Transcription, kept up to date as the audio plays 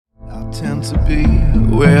Tend to be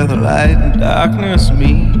where the light and darkness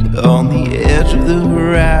meet, on the edge of the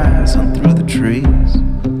horizon through the trees.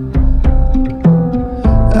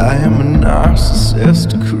 I am a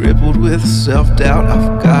narcissist, crippled with self-doubt.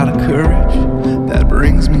 I've got a courage that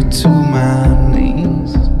brings me to my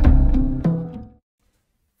knees.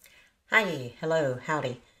 Hi, hello,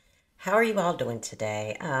 howdy. How are you all doing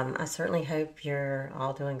today? I certainly hope you're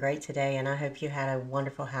all doing great today, and I hope you had a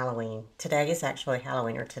wonderful Halloween. Today is actually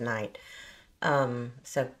Halloween, or tonight.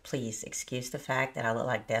 So please excuse the fact that I look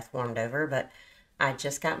like death warmed over, but I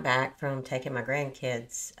just got back from taking my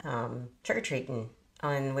grandkids trick-or-treating,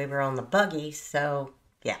 and we were on the buggy, so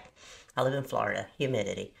yeah, I live in Florida,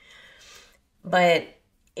 humidity. But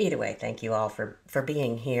either way, thank you all for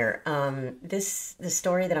being here. The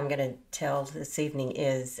story that I'm going to tell this evening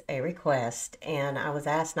is a request, and I was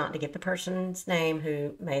asked not to give the person's name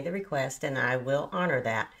who made the request, and I will honor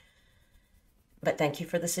that. But thank you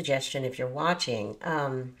for the suggestion if you're watching.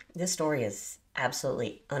 This story is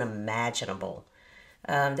absolutely unimaginable.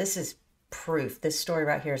 This is proof. This story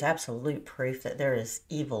right here is absolute proof that there is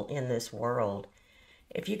evil in this world.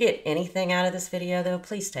 If you get anything out of this video, though,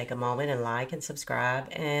 please take a moment and like and subscribe.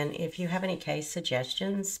 And if you have any case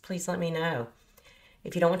suggestions, please let me know.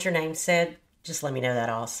 If you don't want your name said, just let me know that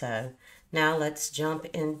also. Now let's jump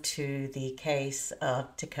into the case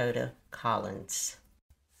of Takoda Collins.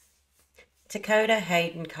 Takoda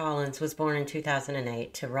Hayden Collins was born in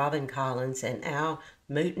 2008 to Robin Collins and Al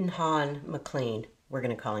Mutenhan McLean. We're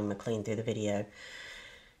going to call him McLean through the video.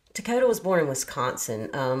 Takoda was born in Wisconsin.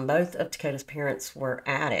 Both of Takoda's parents were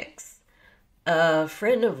addicts. A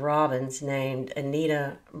friend of Robin's named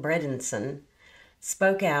Anita Bredinson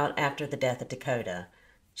spoke out after the death of Takoda.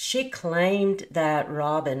 She claimed that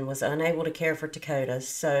Robin was unable to care for Takoda,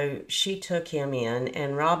 so she took him in,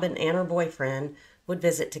 and Robin and her boyfriend would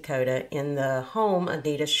visit Takoda in the home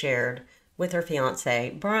Anita shared with her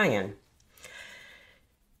fiancé, Brian.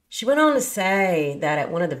 She went on to say that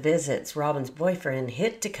at one of the visits, Robin's boyfriend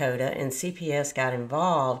hit Takoda and CPS got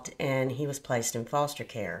involved and he was placed in foster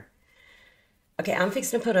care. Okay, I'm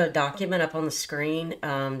fixing to put a document up on the screen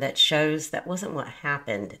that shows that wasn't what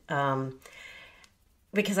happened.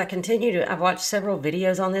 Because I've watched several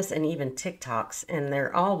videos on this and even TikToks, and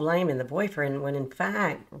they're all blaming the boyfriend when in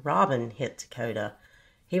fact Robin hit Takoda.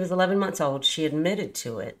 He was 11 months old. She admitted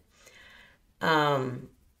to it.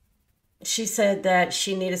 She said that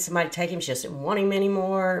she needed somebody to take him. She just didn't want him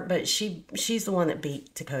anymore, but she's the one that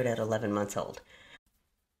beat Takoda at 11 months old.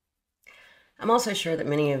 I'm also sure that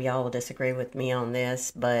many of y'all will disagree with me on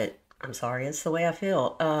this, but I'm sorry, it's the way I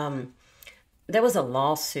feel. There was a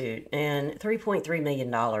lawsuit, and $3.3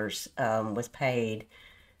 million was paid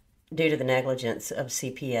due to the negligence of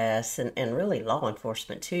CPS and really law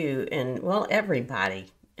enforcement too, and well,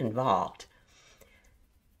 everybody involved.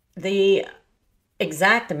 The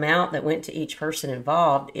exact amount that went to each person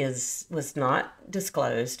involved was not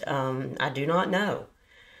disclosed. I do not know.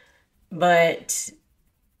 But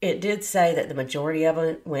it did say that the majority of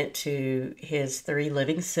it went to his 3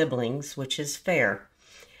 living siblings, which is fair.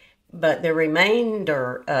 But the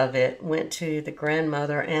remainder of it went to the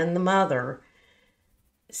grandmother and the mother.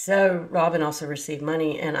 So Robin also received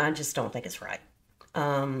money, and I just don't think it's right.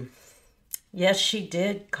 Yes, she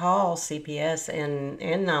did call CPS and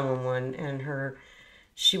 911, and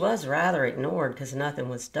she was rather ignored because nothing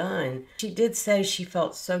was done. She did say she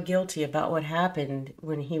felt so guilty about what happened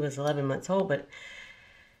when he was 11 months old, but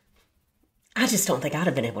I just don't think I'd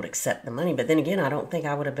have been able to accept the money. But then again, I don't think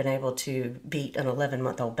I would have been able to beat an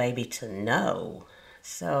 11-month-old baby to no.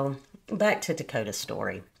 So back to Takoda's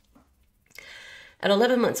story. At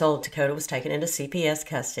 11 months old, Takoda was taken into CPS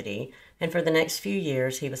custody, and for the next few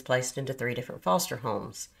years, he was placed into 3 different foster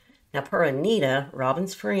homes. Now, per Anita,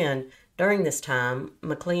 Robin's friend, during this time,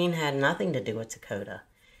 McLean had nothing to do with Takoda.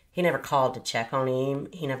 He never called to check on him.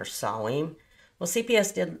 He never saw him. Well,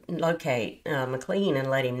 CPS did locate McLean and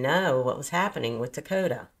let him know what was happening with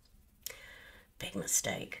Takoda. Big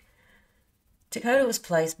mistake. Takoda was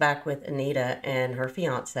placed back with Anita and her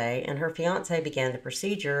fiancé began the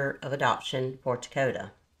procedure of adoption for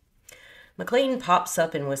Takoda. McLean pops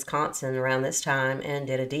up in Wisconsin around this time and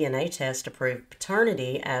did a DNA test to prove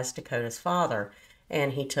paternity as Takoda's father,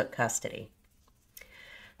 and he took custody.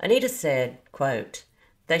 Anita said, quote,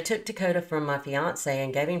 "They took Takoda from my fiancé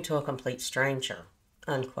and gave him to a complete stranger,"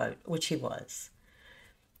 unquote, which he was.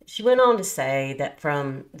 She went on to say that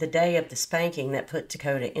from the day of the spanking that put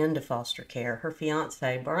Takoda into foster care, her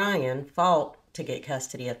fiancé, Brian, fought to get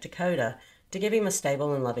custody of Takoda to give him a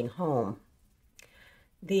stable and loving home.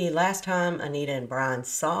 The last time Anita and Brian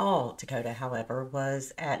saw Takoda, however,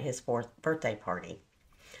 was at his 4th birthday party.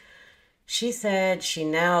 She said she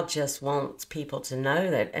now just wants people to know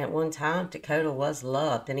that at one time Takoda was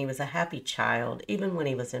loved and he was a happy child, even when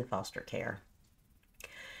he was in foster care.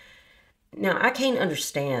 Now, I can't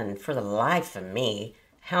understand for the life of me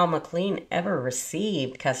how McLean ever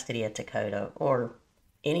received custody of Takoda, or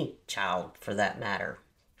any child for that matter.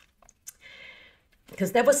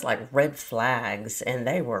 Because there was like red flags and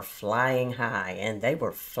they were flying high and they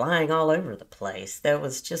were flying all over the place. There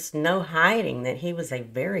was just no hiding that he was a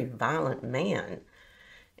very violent man.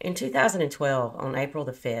 In 2012, on April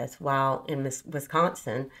the 5th, while in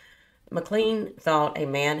Wisconsin, McLean thought a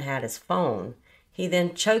man had his phone. He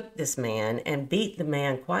then choked this man and beat the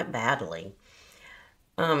man quite badly.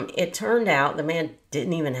 It turned out the man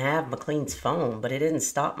didn't even have McLean's phone, but it didn't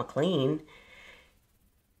stop McLean.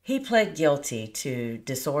 He pled guilty to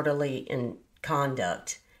disorderly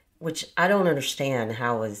conduct, which I don't understand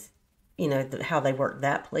how they worked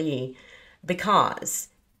that plea, because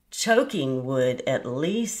choking would at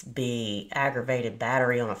least be aggravated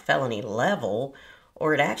battery on a felony level,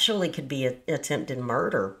 or it actually could be attempted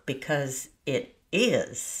murder, because it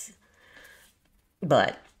is.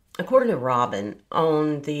 But according to Robin,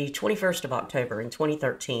 on the 21st of October in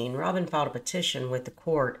 2013, Robin filed a petition with the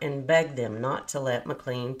court and begged them not to let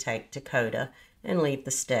McLean take Takoda and leave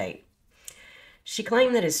the state. She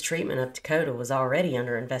claimed that his treatment of Takoda was already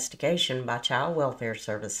under investigation by Child Welfare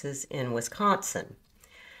Services in Wisconsin.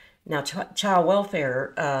 Now, Child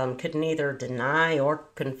Welfare could neither deny or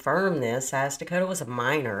confirm this, as Takoda was a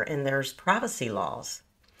minor and there's privacy laws.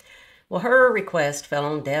 Well, her request fell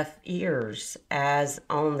on deaf ears, as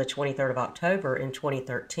on the 23rd of October in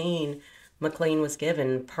 2013, McLean was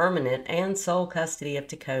given permanent and sole custody of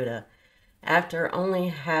Takoda after only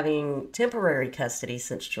having temporary custody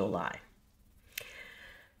since July.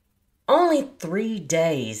 Only 3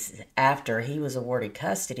 days after he was awarded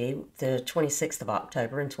custody, the 26th of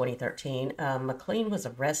October in 2013, McLean was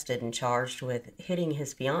arrested and charged with hitting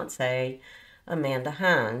his fiancée, Amanda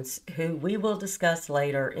Hinze, who we will discuss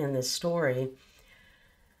later in this story.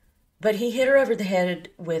 But he hit her over the head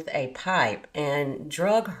with a pipe and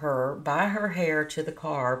drug her by her hair to the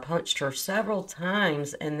car, punched her several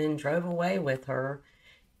times, and then drove away with her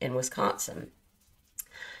in Wisconsin.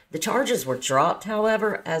 The charges were dropped,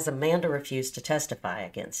 however, as Amanda refused to testify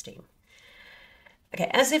against him.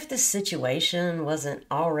 Okay, as if this situation wasn't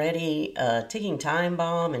already a ticking time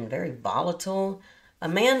bomb and very volatile,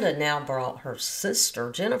 Amanda now brought her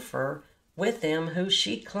sister, Jennifer, with them, who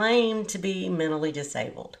she claimed to be mentally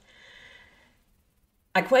disabled.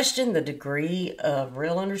 I question the degree of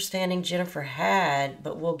real understanding Jennifer had,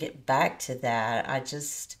 but we'll get back to that. I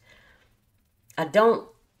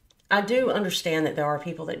do understand that there are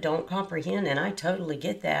people that don't comprehend, and I totally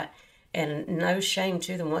get that, and no shame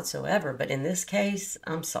to them whatsoever. But in this case,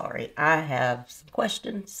 I'm sorry, I have some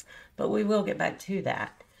questions, but we will get back to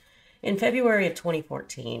that. In February of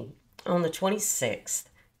 2014, on the 26th,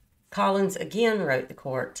 Collins again wrote the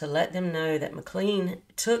court to let them know that McLean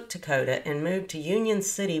took Takoda and moved to Union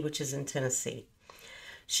City, which is in Tennessee.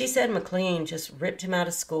 She said McLean just ripped him out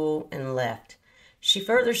of school and left. She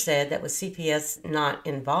further said that with CPS not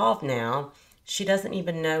involved now, she doesn't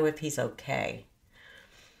even know if he's okay.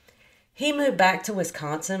 He moved back to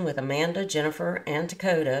Wisconsin with Amanda, Jennifer, and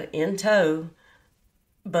Takoda in tow,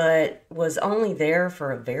 but was only there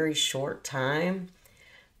for a very short time.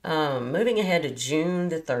 Moving ahead to June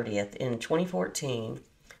the 30th in 2014,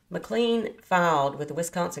 McLean filed with the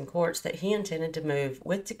Wisconsin courts that he intended to move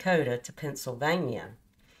with Takoda to Pennsylvania.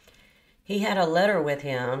 He had a letter with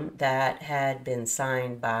him that had been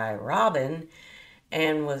signed by Robin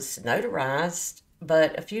and was notarized,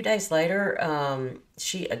 but a few days later,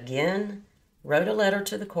 she again wrote a letter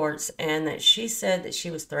to the courts, and that she said that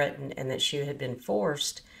she was threatened and that she had been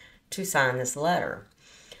forced to sign this letter.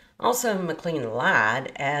 Also, McLean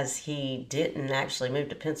lied, as he didn't actually move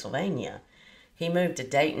to Pennsylvania. He moved to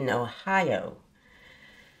Dayton, Ohio.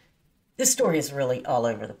 This story is really all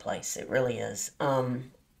over the place. It really is.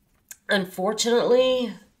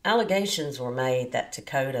 Unfortunately, allegations were made that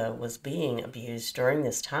Takoda was being abused during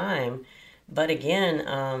this time, but again,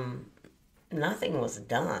 nothing was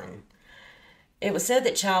done. It was said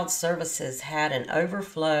that Child Services had an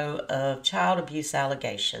overflow of child abuse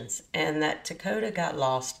allegations and that Takoda got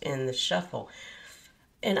lost in the shuffle.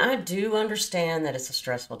 And I do understand that it's a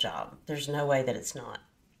stressful job. There's no way that it's not.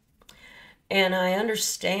 And I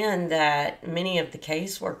understand that many of the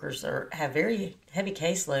caseworkers have very heavy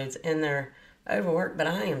caseloads and they're overworked, but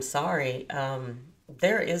I am sorry.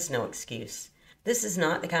 There is no excuse. This is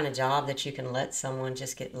not the kind of job that you can let someone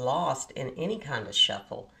just get lost in any kind of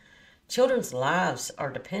shuffle. Children's lives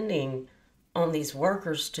are depending on these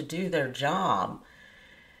workers to do their job.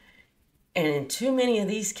 And in too many of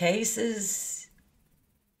these cases,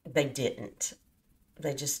 they didn't.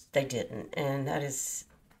 They didn't. And it's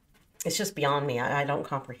just beyond me. I don't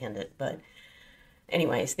comprehend it. But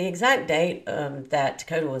anyways, the exact date that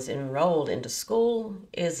Takoda was enrolled into school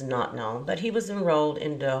is not known, but he was enrolled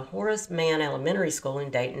into Horace Mann Elementary School in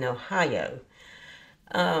Dayton, Ohio.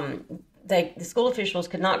 The school officials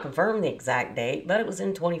could not confirm the exact date, but it was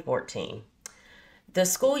in 2014. The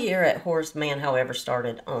school year at Horace Mann, however,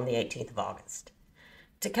 started on the 18th of August.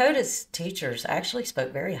 Takoda's teachers actually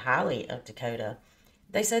spoke very highly of Takoda.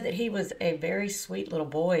 They said that he was a very sweet little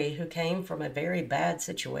boy who came from a very bad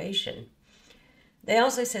situation. They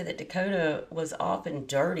also said that Takoda was often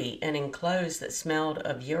dirty and in clothes that smelled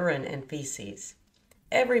of urine and feces.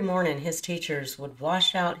 Every morning, his teachers would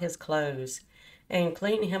wash out his clothes and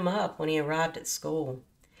clean him up when he arrived at school.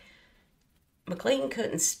 McLean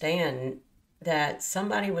couldn't stand that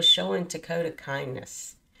somebody was showing Takoda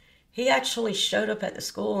kindness. He actually showed up at the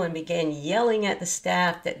school and began yelling at the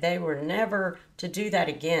staff that they were never to do that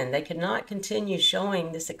again. They could not continue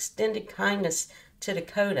showing this extended kindness to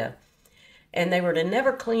Takoda, and they were to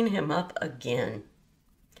never clean him up again.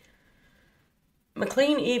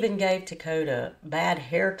 McLean even gave Takoda bad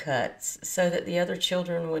haircuts so that the other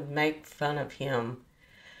children would make fun of him.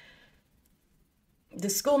 The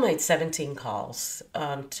school made 17 calls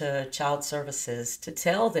to child services to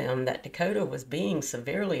tell them that Takoda was being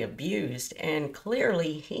severely abused and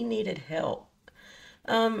clearly he needed help.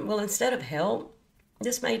 Well, instead of help,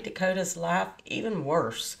 this made Takoda's life even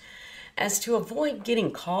worse. As to avoid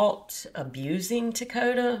getting caught abusing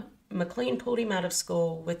Takoda, McLean pulled him out of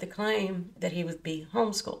school with the claim that he would be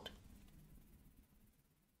homeschooled.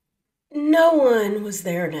 No one was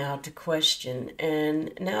there now to question,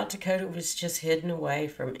 and now Takoda was just hidden away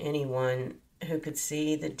from anyone who could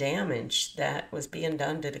see the damage that was being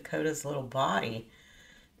done to Takoda's little body.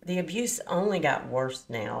 The abuse only got worse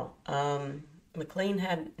now. McLean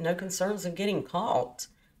had no concerns of getting caught,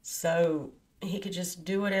 so he could just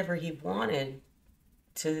do whatever he wanted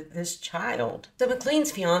to this child. So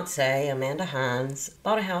McLean's fiancée, Amanda Hinze,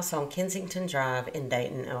 bought a house on Kensington Drive in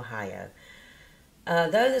Dayton, Ohio.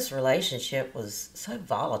 Though this relationship was so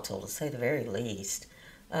volatile, to say the very least,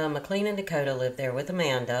 McLean and Takoda lived there with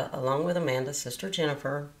Amanda, along with Amanda's sister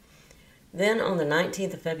Jennifer. Then on the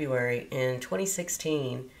 19th of February in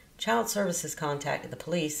 2016, Child Services contacted the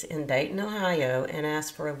police in Dayton, Ohio, and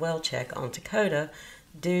asked for a well check on Takoda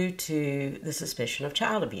due to the suspicion of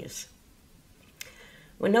child abuse.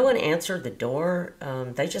 When no one answered the door,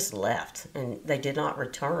 they just left, and they did not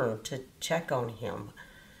return to check on him.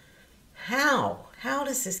 How? How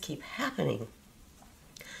does this keep happening?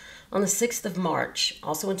 On the 6th of March,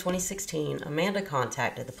 also in 2016, Amanda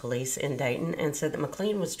contacted the police in Dayton and said that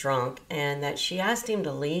McLean was drunk and that she asked him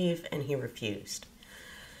to leave and he refused.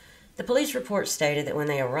 The police report stated that when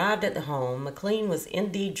they arrived at the home, McLean was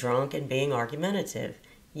indeed drunk and being argumentative.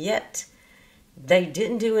 Yet, they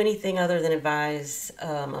didn't do anything other than advise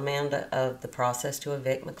Amanda of the process to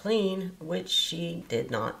evict McLean, which she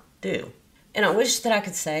did not do. And I wish that I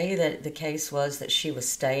could say that the case was that she was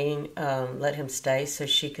staying, let him stay so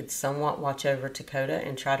she could somewhat watch over Takoda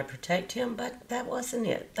and try to protect him, but that wasn't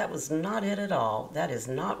it. That was not it at all. That is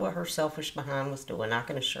not what her selfish behind was doing, I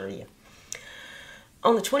can assure you.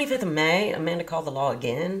 On the 25th of May, Amanda called the law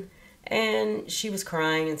again, and she was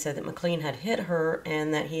crying and said that McLean had hit her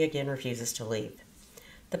and that he again refuses to leave.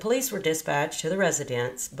 The police were dispatched to the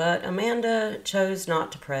residence, but Amanda chose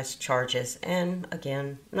not to press charges, and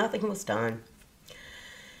again, nothing was done.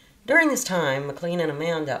 During this time, McLean and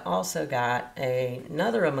Amanda also got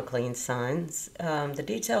another of McLean's sons. The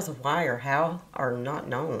details of why or how are not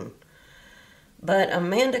known. But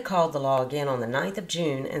Amanda called the law again on the 9th of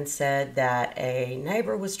June and said that a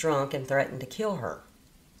neighbor was drunk and threatened to kill her.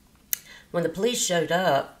 When the police showed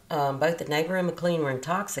up, both the neighbor and McLean were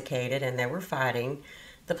intoxicated and they were fighting.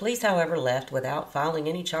 The police, however, left without filing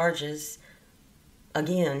any charges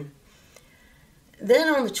again. Then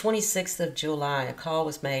on the 26th of July, a call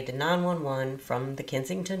was made to 911 from the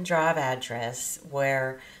Kensington Drive address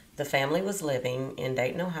where the family was living in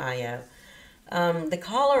Dayton, Ohio. The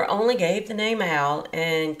caller only gave the name Al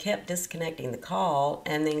and kept disconnecting the call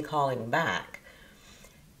and then calling back.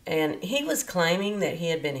 And he was claiming that he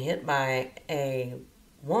had been hit by a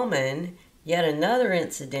woman, yet another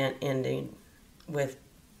incident ending with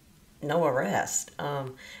no arrest.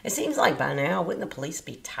 It seems like by now, wouldn't the police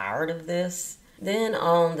be tired of this? Then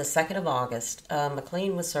on the 2nd of August,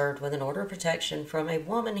 McLean was served with an order of protection from a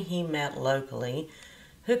woman he met locally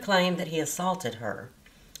who claimed that he assaulted her.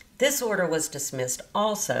 This order was dismissed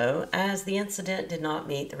also as the incident did not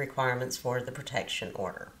meet the requirements for the protection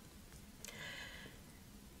order.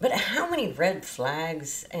 But how many red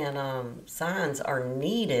flags and signs are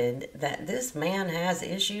needed that this man has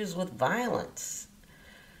issues with violence?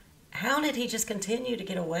 How did he just continue to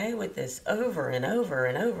get away with this over and over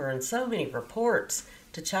and over, and so many reports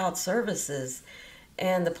to child services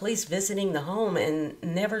and the police visiting the home and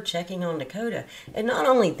never checking on Takoda? And not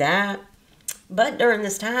only that, but during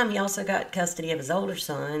this time he also got custody of his older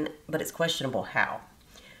son, but it's questionable how.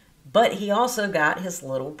 But he also got his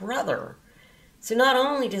little brother. So not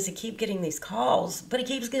only does he keep getting these calls, but he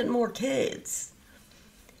keeps getting more kids.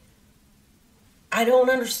 I don't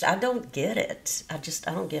understand. I don't get it. I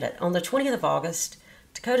don't get it. On the 20th of August,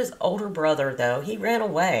 Takoda's older brother, though, he ran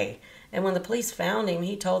away. And when the police found him,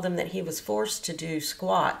 he told them that he was forced to do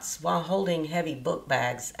squats while holding heavy book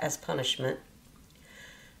bags as punishment.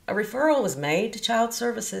 A referral was made to child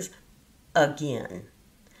services again.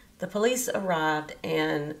 The police arrived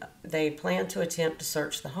and they planned to attempt to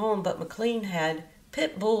search the home, but McLean had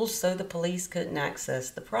pit bulls so the police couldn't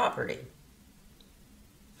access the property.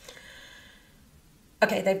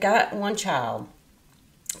 Okay, they've got one child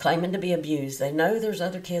claiming to be abused. They know there's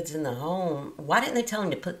other kids in the home. Why didn't they tell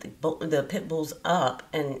him to put the pit bulls up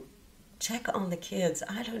and check on the kids?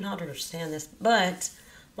 I do not understand this. But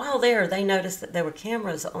while there, they noticed that there were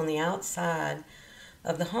cameras on the outside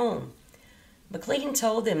of the home. McLean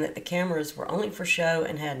told them that the cameras were only for show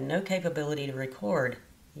and had no capability to record.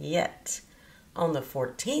 Yet, on the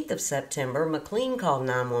 14th of September, McLean called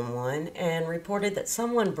 911 and reported that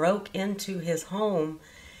someone broke into his home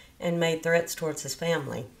and made threats towards his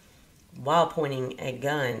family while pointing a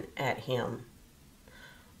gun at him.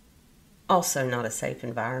 Also not a safe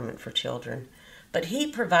environment for children. But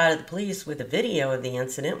he provided the police with a video of the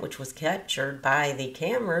incident, which was captured by the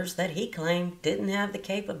cameras that he claimed didn't have the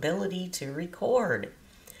capability to record.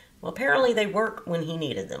 Well, apparently they work when he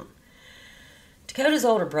needed them. Takoda's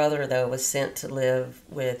older brother, though, was sent to live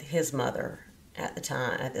with his mother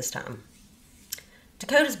at this time.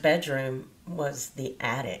 Takoda's bedroom was the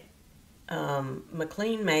attic.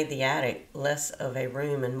 McLean made the attic less of a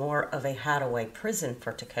room and more of a hideaway prison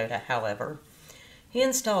for Takoda, however. He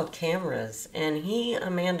installed cameras, and he,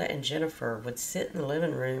 Amanda, and Jennifer would sit in the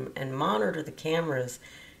living room and monitor the cameras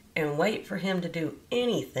and wait for him to do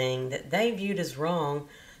anything that they viewed as wrong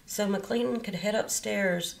so McLean could head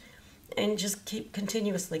upstairs and just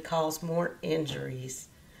continuously cause more injuries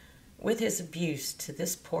with his abuse to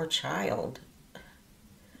this poor child.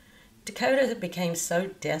 Takoda became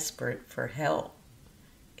so desperate for help,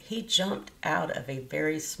 he jumped out of a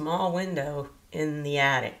very small window in the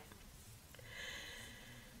attic.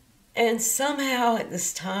 And somehow at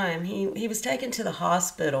this time, he was taken to the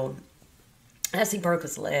hospital as he broke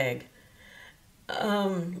his leg.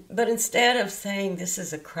 But instead of saying this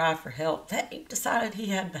is a cry for help, he decided he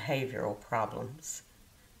had behavioral problems.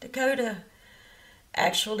 Takoda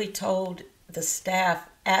actually told the staff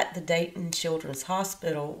at the Dayton Children's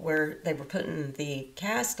Hospital, where they were putting the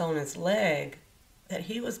cast on his leg, that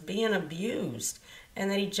he was being abused and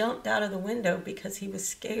that he jumped out of the window because he was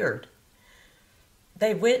scared.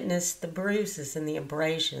 They witnessed the bruises and the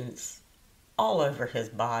abrasions all over his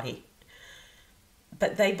body.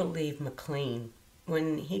 But they believed McLean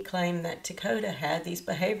when he claimed that Takoda had these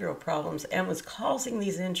behavioral problems and was causing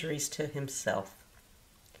these injuries to himself.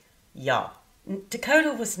 Y'all,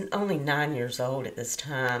 Takoda was only 9 years old at this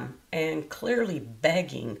time and clearly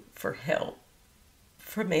begging for help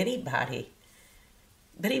from anybody.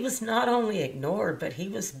 But he was not only ignored, but he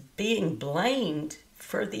was being blamed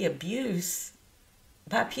for the abuse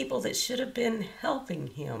by people that should have been helping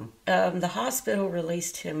him. The hospital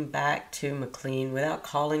released him back to McLean without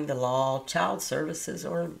calling the law, child services,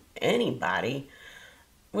 or anybody,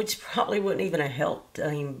 which probably wouldn't even have helped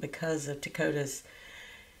him because of Takoda's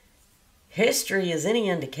history is any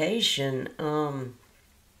indication.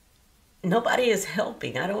 Nobody is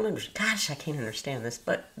helping. I don't understand. Gosh, I can't understand this.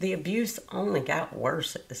 But the abuse only got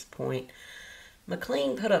worse at this point.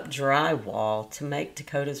 McLean put up drywall to make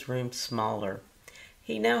Takoda's room smaller.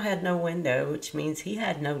 He now had no window, which means he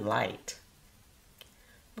had no light.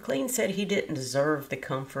 McLean said he didn't deserve the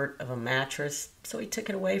comfort of a mattress, so he took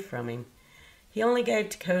it away from him. He only gave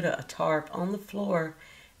Takoda a tarp on the floor,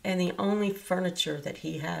 and the only furniture that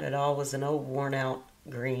he had at all was an old worn-out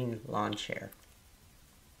green lawn chair.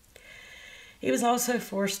 He was also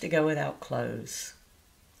forced to go without clothes.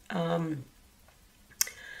 While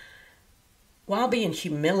being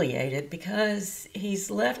humiliated because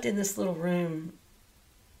he's left in this little room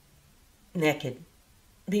naked,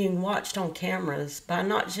 being watched on cameras by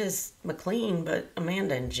not just McLean, but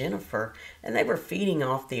Amanda and Jennifer. And they were feeding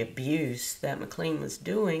off the abuse that McLean was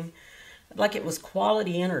doing like it was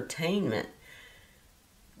quality entertainment.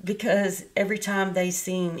 because every time they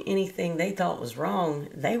seen anything they thought was wrong,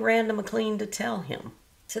 they ran to McLean to tell him.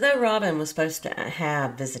 So though Robin was supposed to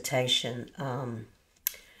have visitation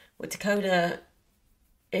with Takoda,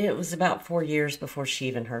 it was about 4 years before she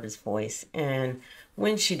even heard his voice. And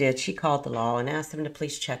when she did, she called the law and asked them to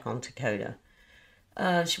please check on Takoda.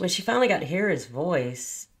 When she finally got to hear his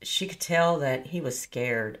voice, she could tell that he was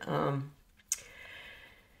scared.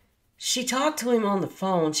 She talked to him on the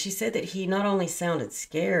phone. She said that he not only sounded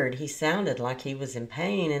scared, he sounded like he was in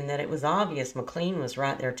pain, and that it was obvious McLean was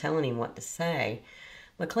right there telling him what to say.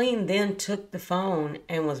 McLean then took the phone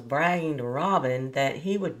and was bragging to Robin that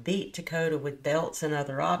he would beat Takoda with belts and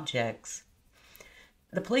other objects.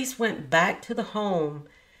 The police went back to the home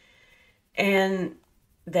and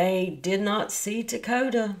they did not see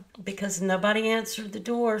Takoda because nobody answered the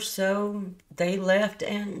door, so they left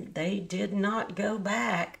and they did not go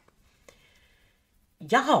back.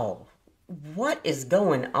 Y'all, what is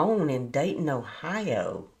going on in Dayton,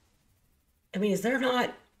 Ohio? I mean, is there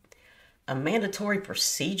not a mandatory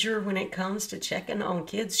procedure when it comes to checking on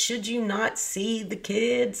kids? Should you not see the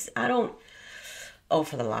kids?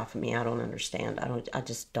 For the life of me, I don't understand. I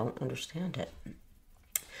just don't understand it.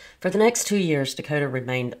 For the next 2 years, Takoda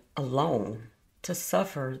remained alone to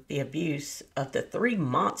suffer the abuse of the 3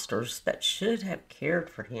 monsters that should have cared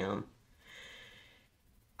for him.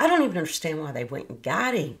 I don't even understand why they went and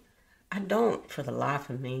got him. I don't, for the life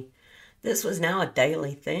of me. This was now a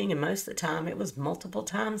daily thing, and most of the time it was multiple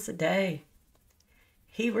times a day.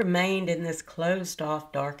 He remained in this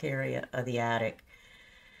closed-off dark area of the attic.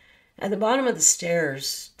 At the bottom of the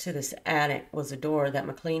stairs to this attic was a door that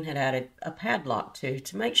McLean had added a padlock to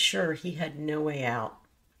make sure he had no way out.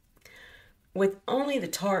 With only the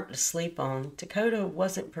tarp to sleep on, Takoda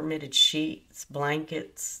wasn't permitted sheets,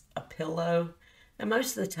 blankets, a pillow, and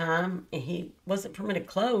most of the time he wasn't permitted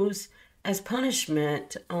clothes as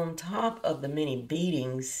punishment on top of the many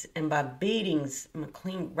beatings. And by beatings,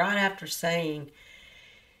 McLean, right after saying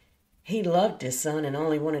he loved his son and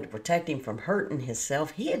only wanted to protect him from hurting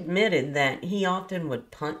himself, he admitted that he often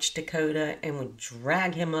would punch Takoda and would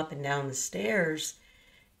drag him up and down the stairs.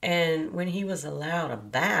 And when he was allowed a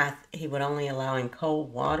bath, he would only allow him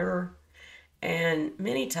cold water. And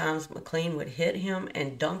many times McLean would hit him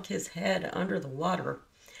and dunk his head under the water.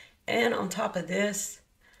 And on top of this,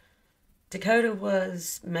 Takoda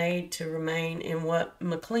was made to remain in what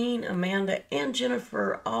McLean, Amanda, and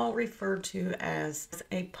Jennifer all referred to as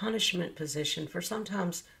a punishment position for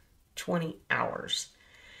sometimes 20 hours.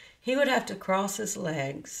 He would have to cross his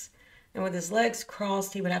legs, and with his legs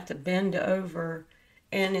crossed, he would have to bend over,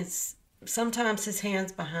 and sometimes his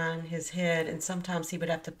hands behind his head, and sometimes he would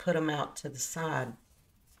have to put them out to the side.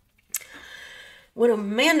 When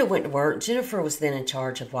Amanda went to work, Jennifer was then in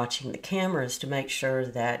charge of watching the cameras to make sure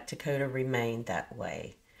that Takoda remained that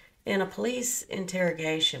way. In a police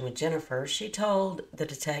interrogation with Jennifer, she told the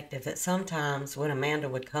detective that sometimes when Amanda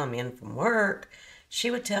would come in from work,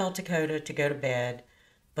 she would tell Takoda to go to bed,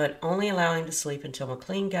 but only allow him to sleep until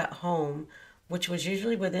McLean got home, which was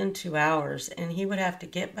usually within 2 hours, and he would have to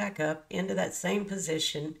get back up into that same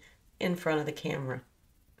position in front of the camera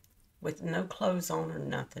with no clothes on or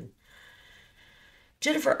nothing.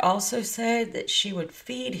 Jennifer also said that she would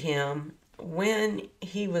feed him when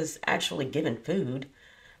he was actually given food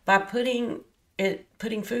by putting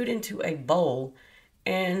food into a bowl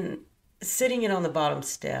and sitting it on the bottom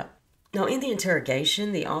step. Now, in the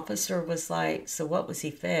interrogation, the officer was like, "So what was he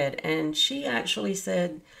fed?" And she actually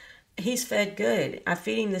said, "He's fed good. I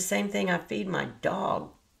feed him the same thing I feed my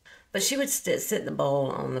dog." But she would sit the bowl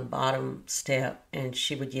on the bottom step and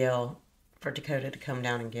she would yell for Takoda to come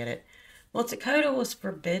down and get it. Well, Takoda was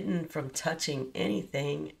forbidden from touching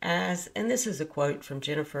anything and this is a quote from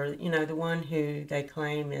Jennifer, the one who they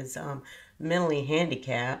claim is mentally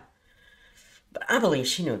handicapped. But I believe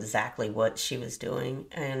she knew exactly what she was doing,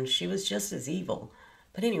 and she was just as evil.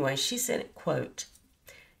 But anyway, she said, quote,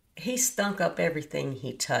 "He stunk up everything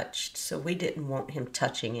he touched, so we didn't want him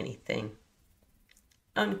touching anything."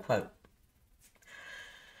 Unquote.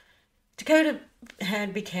 Takoda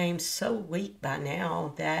had become so weak by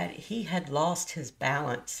now that he had lost his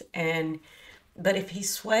balance, but if he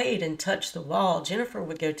swayed and touched the wall, Jennifer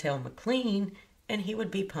would go tell McLean and he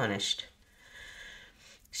would be punished.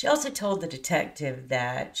 She also told the detective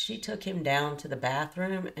that she took him down to the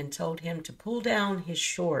bathroom and told him to pull down his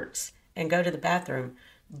shorts and go to the bathroom,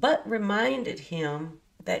 but reminded him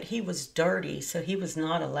that he was dirty, so he was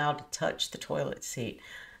not allowed to touch the toilet seat.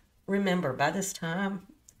 Remember, by this time,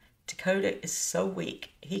 Takoda is so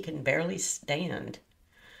weak, he can barely stand.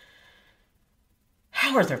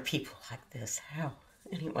 How are there people like this? How?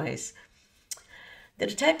 Anyways, The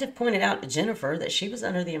detective pointed out to Jennifer that she was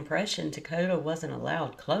under the impression Takoda wasn't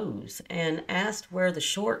allowed clothes and asked where the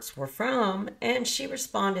shorts were from, and she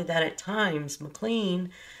responded that at times McLean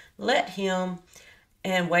let him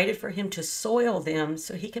and waited for him to soil them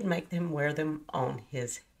so he could make them wear them on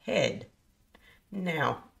his head.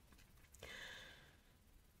 Now,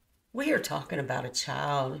 we are talking about a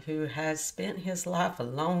child who has spent his life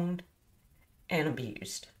alone and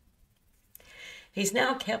abused. He's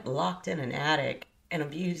now kept locked in an attic and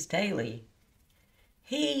abused daily.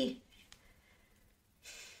 He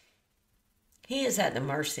is at the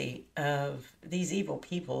mercy of these evil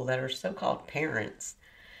people that are so-called parents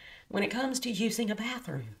when it comes to using a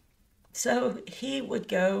bathroom. So he would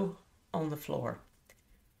go on the floor.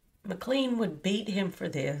 McLean would beat him for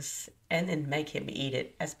this and then make him eat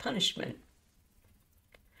it as punishment.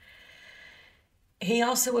 He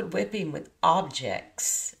also would whip him with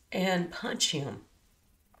objects and punch him.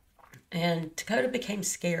 And Takoda became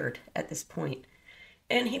scared at this point,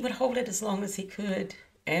 and he would hold it as long as he could.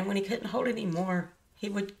 And when he couldn't hold it anymore, he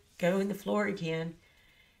would go in the floor again.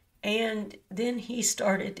 And then he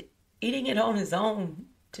started eating it on his own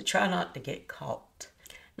to try not to get caught.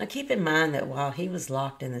 Now keep in mind that while he was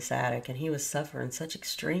locked in this attic and he was suffering such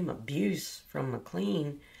extreme abuse from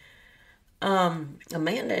McLean,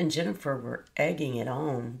 Amanda and Jennifer were egging it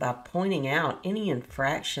on by pointing out any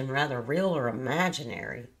infraction, rather real or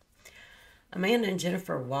imaginary. Amanda and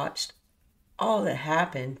Jennifer watched all that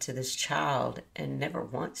happened to this child and never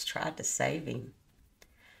once tried to save him.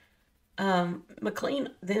 McLean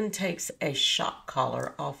then takes a shock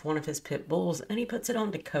collar off one of his pit bulls and he puts it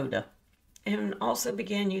on Takoda, and also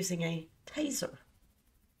began using a taser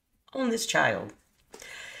on this child.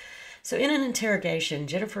 So in an interrogation,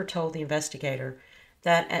 Jennifer told the investigator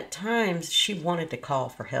that at times she wanted to call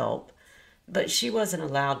for help, but she wasn't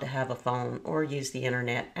allowed to have a phone or use the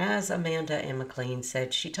internet, as Amanda and McLean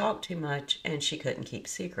said she talked too much and she couldn't keep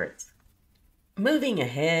secrets. Moving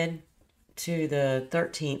ahead to the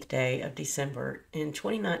 13th day of December in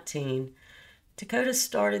 2019, Takoda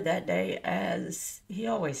started that day as he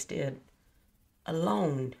always did,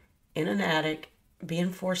 alone in an attic,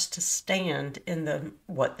 being forced to stand in the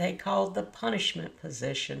what they called the punishment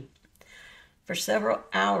position for several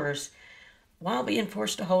hours while being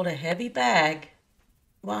forced to hold a heavy bag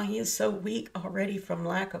while he is so weak already from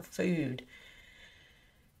lack of food.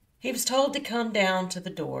 He was told to come down to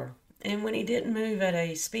the door, and when he didn't move at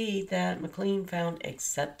a speed that McLean found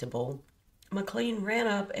acceptable, McLean ran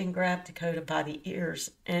up and grabbed Takoda by the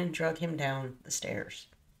ears and drug him down the stairs.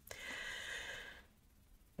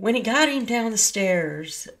 When he got him down the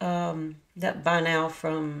stairs, that by now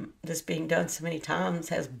from this being done so many times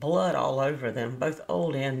has blood all over them, both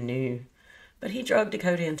old and new. But he drugged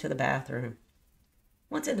Takoda into the bathroom.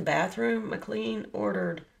 Once in the bathroom, McLean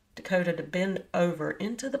ordered Takoda to bend over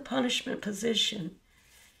into the punishment position,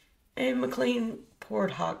 and McLean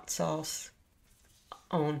poured hot sauce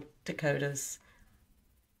on Takoda's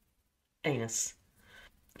anus.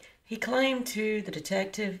 He claimed to the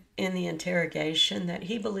detective in the interrogation that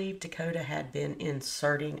he believed Takoda had been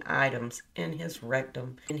inserting items in his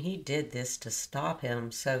rectum, and he did this to stop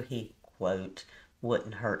him so he, quote,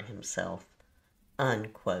 wouldn't hurt himself,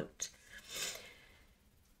 unquote.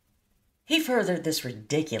 He furthered this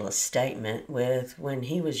ridiculous statement with when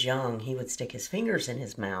he was young, he would stick his fingers in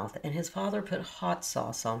his mouth, and his father put hot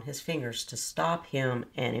sauce on his fingers to stop him,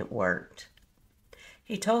 and it worked.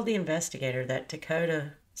 He told the investigator that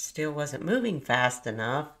Takoda still wasn't moving fast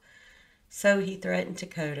enough, so he threatened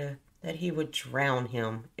Takoda that he would drown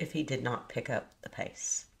him if he did not pick up the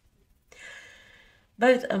pace.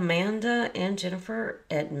 Both Amanda and Jennifer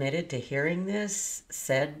admitted to hearing this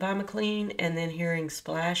said by McLean and then hearing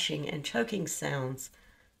splashing and choking sounds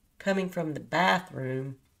coming from the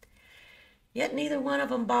bathroom, yet neither one of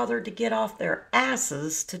them bothered to get off their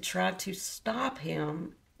asses to try to stop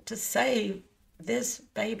him to save this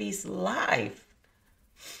baby's life.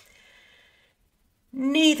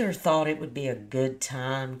 Neither thought it would be a good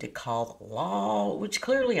time to call the law, which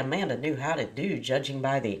clearly Amanda knew how to do, judging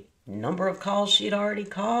by the number of calls she'd already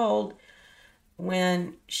called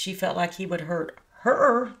when she felt like he would hurt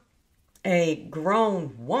her, a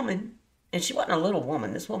grown woman. And she wasn't a little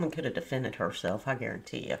woman. This woman could have defended herself, I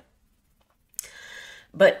guarantee you.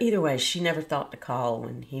 But either way, she never thought to call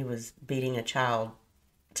when he was beating a child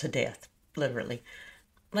to death, literally.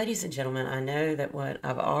 Ladies and gentlemen, I know that what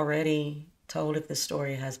I've already told of this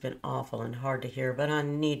story has been awful and hard to hear, but I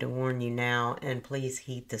need to warn you now, and please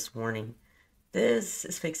heed this warning. This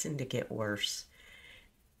is fixing to get worse,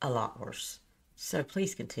 a lot worse. So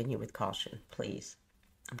please continue with caution, please.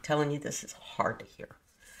 I'm telling you, this is hard to hear.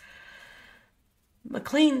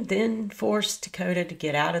 McLean then forced Takoda to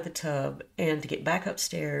get out of the tub and to get back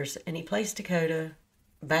upstairs, and he placed Takoda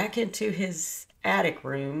back into his attic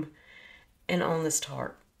room and on this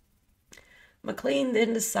tarp. McLean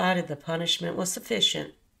then decided the punishment was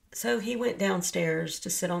sufficient, so he went downstairs to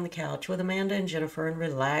sit on the couch with Amanda and Jennifer and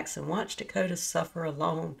relax and watch Takoda suffer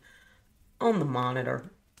alone on the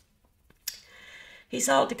monitor. He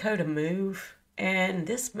saw Takoda move, and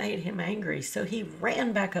this made him angry, so he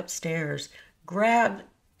ran back upstairs, grabbed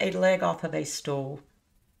a leg off of a stool,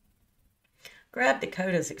 grabbed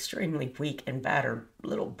Dakota's extremely weak and battered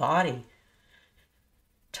little body,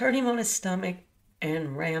 turned him on his stomach,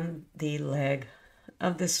 and rammed the leg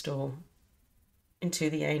of the stool into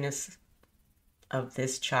the anus of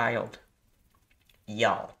this child.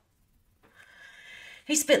 Y'all.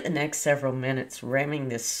 He spent the next several minutes ramming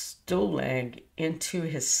this stool leg into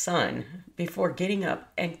his son before getting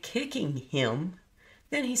up and kicking him.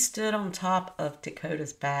 Then he stood on top of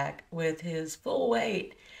Takoda's back with his full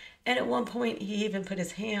weight, and at one point he even put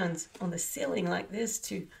his hands on the ceiling like this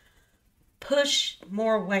to push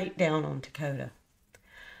more weight down on Takoda.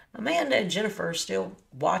 Amanda and Jennifer are still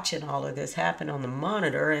watching all of this happen on the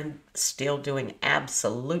monitor and still doing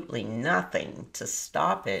absolutely nothing to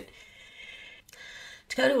stop it.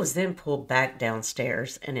 Takoda was then pulled back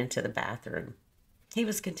downstairs and into the bathroom. He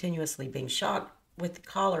was continuously being shocked with the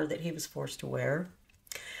collar that he was forced to wear.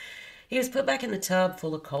 He was put back in the tub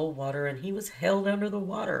full of cold water, and he was held under the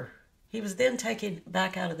water. He was then taken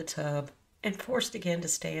back out of the tub and forced again to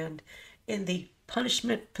stand in the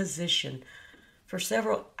punishment position for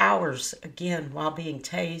several hours again while being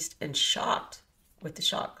tased and shocked with the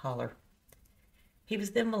shock collar. He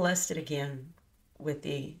was then molested again with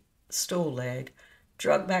the stool leg,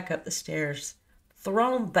 dragged back up the stairs,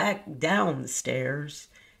 thrown back down the stairs.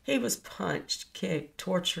 He was punched, kicked,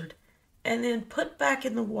 tortured, and then put back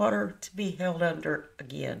in the water to be held under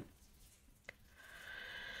again.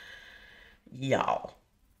 Y'all.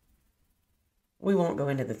 We won't go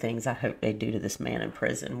into the things I hope they do to this man in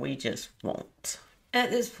prison. We just won't. At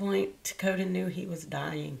this point, Takoda knew he was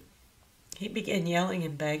dying. He began yelling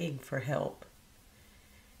and begging for help.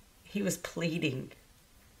 He was pleading.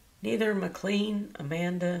 Neither McLean,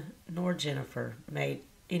 Amanda, nor Jennifer made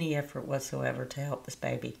any effort whatsoever to help this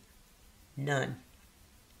baby. None.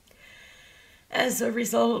 As a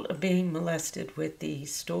result of being molested with the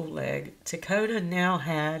stool leg, Takoda now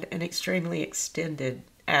had an extremely extended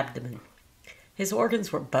abdomen. His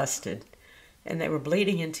organs were busted, and they were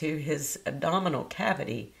bleeding into his abdominal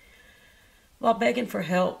cavity. While begging for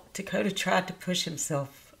help, Takoda tried to push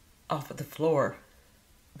himself off of the floor,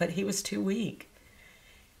 but he was too weak.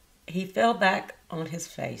 He fell back on his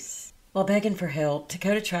face. While begging for help,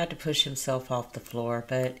 Takoda tried to push himself off the floor,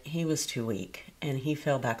 but he was too weak, and he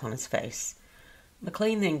fell back on his face.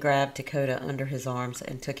 McLean then grabbed Takoda under his arms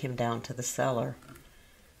and took him down to the cellar.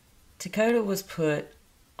 Takoda was put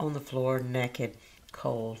on the floor naked,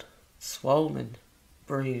 cold, swollen,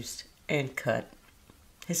 bruised, and cut.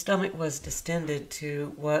 His stomach was distended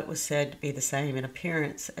to what was said to be the same in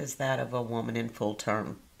appearance as that of a woman in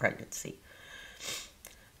full-term pregnancy.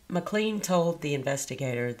 McLean told the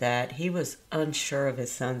investigator that he was unsure of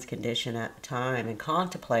his son's condition at the time and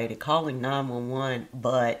contemplated calling 911,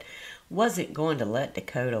 but wasn't going to let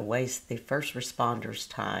Takoda waste the first responders'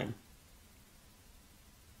 time.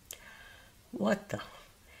 What the?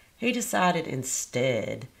 He decided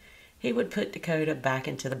instead he would put Takoda back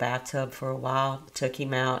into the bathtub for a while, took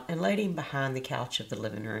him out, and laid him behind the couch of the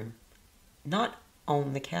living room. Not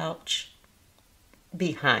on the couch,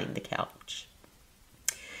 behind the couch.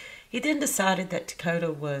 He then decided that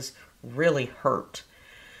Takoda was really hurt,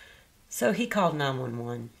 so he called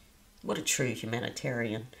 911. What a true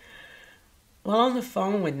humanitarian. While on the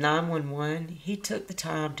phone with 911, he took the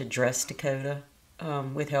time to dress Takoda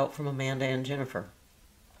with help from Amanda and Jennifer.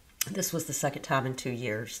 This was the second time in 2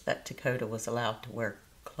 years that Takoda was allowed to wear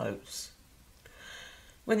clothes.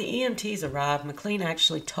 When the EMTs arrived, McLean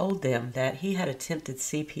actually told them that he had attempted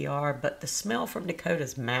CPR, but the smell from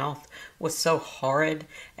Takoda's mouth was so horrid,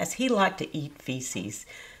 as he liked to eat feces.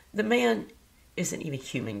 The man isn't even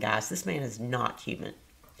human, guys. This man is not human.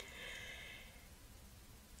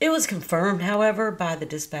 It was confirmed, however, by the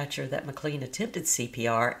dispatcher that McLean attempted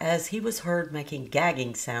CPR, as he was heard making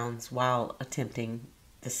gagging sounds while attempting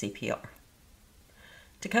the CPR.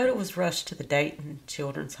 Takoda was rushed to the Dayton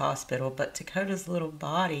Children's Hospital, but Takoda's little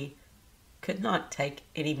body could not take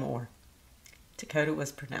any more. Takoda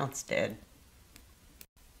was pronounced dead.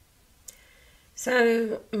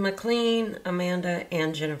 So McLean, Amanda,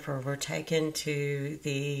 and Jennifer were taken to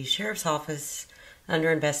the sheriff's office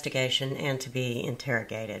under investigation and to be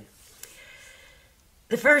interrogated.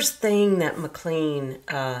 The first thing that McLean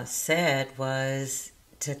said was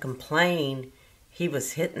to complain he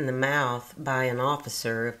was hit in the mouth by an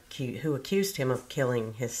officer who accused him of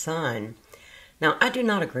killing his son. Now, I do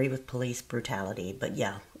not agree with police brutality, but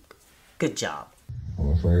yeah, good job. I'm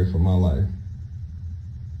afraid for my life.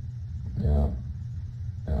 Yeah,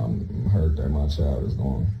 I'm hurt that my child is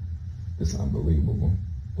gone. It's unbelievable.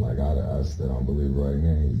 Like, I still don't believe right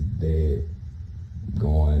now he's dead,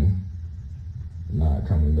 gone, not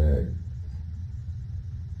coming back.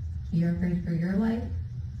 You're afraid for your life?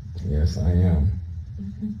 Yes, I am.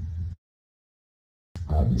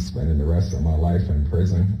 I'll be spending the rest of my life in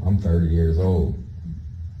prison. I'm 30 years old.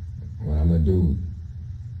 What I'm going to do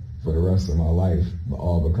for the rest of my life,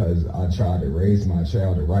 all because I tried to raise my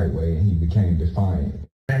child the right way and he became defiant.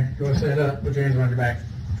 Okay, go ahead, stand up, put your hands behind your back.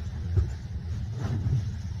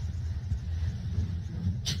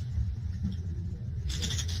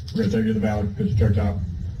 We're going to take you to the valley, put your church out,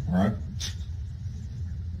 all right?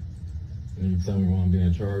 And you tell me what I'm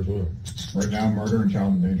being charged with? Right now, murder and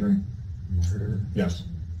child endangering. Murder? Yes.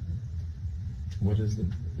 What does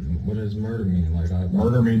murder mean? Like,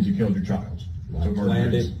 Murder means you killed your child. I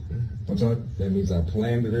planned it. What's that? That means I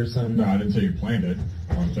planned it or something? No, I didn't say you planned it.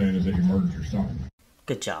 What I'm saying is that you murdered your son.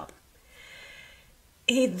 Good job.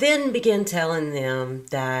 He then began telling them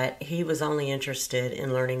that he was only interested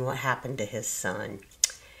in learning what happened to his son.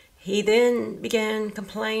 He then began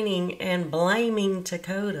complaining and blaming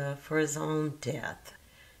Takoda for his own death.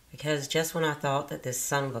 Because just when I thought that this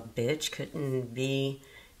son of a bitch couldn't be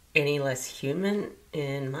any less human,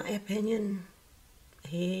 in my opinion,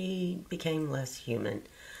 he became less human.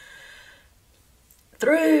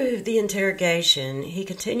 Through the interrogation, he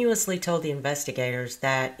continuously told the investigators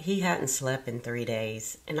that he hadn't slept in 3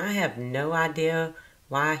 days, and I have no idea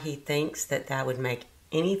why he thinks that that would make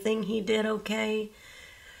anything he did okay.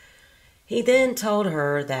 He then told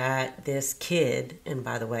her that this kid, and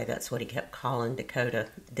by the way, that's what he kept calling Takoda,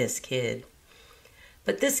 this kid,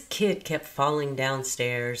 but this kid kept falling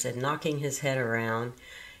downstairs and knocking his head around.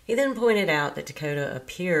 He then pointed out that Takoda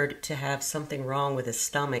appeared to have something wrong with his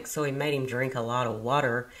stomach, so he made him drink a lot of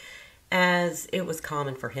water, as it was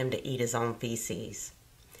common for him to eat his own feces.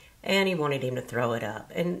 And he wanted him to throw it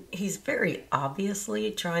up. And he's very obviously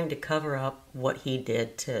trying to cover up what he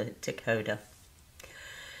did to Takoda.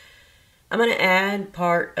 I'm going to add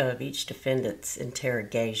part of each defendant's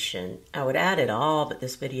interrogation. I would add it all, but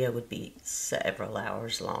this video would be several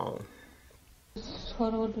hours long.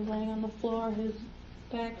 Takoda would be laying on the floor. His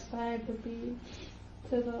backside would be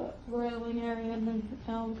to the railing area, and then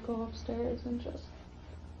Al would go upstairs and just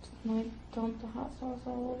like dump the hot sauce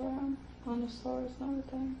all over him on the floors and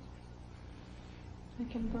everything. I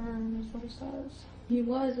can burn is what he says. He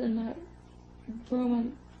was in that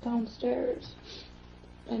room downstairs,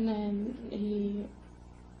 and then he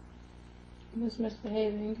was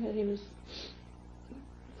misbehaving because he was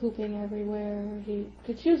pooping everywhere. He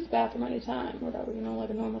could use the bathroom anytime, whatever, you know, like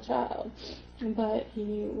a normal child. But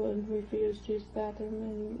he would refuse to use the bathroom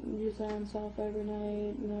and use it on himself every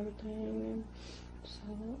night and everything. And so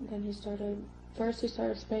then he started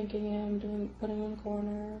spanking him, putting him in the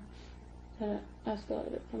corner, and it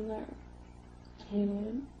escalated from there. He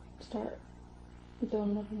would start doing a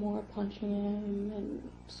little more, punching him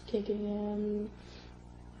and kicking him,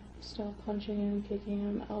 still punching him, kicking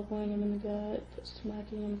him, elbowing him in the gut,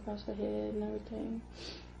 smacking him across the head and everything.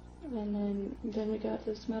 And then we got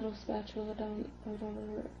this metal spatula down or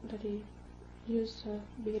whatever that he used to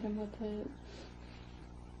beat him with it.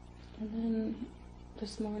 And then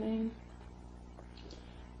this morning,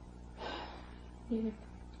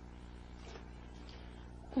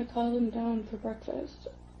 I called him down for breakfast.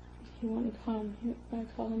 He wouldn't come. I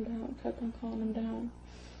called him down, kept on calling him down.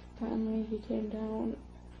 Finally, he came down,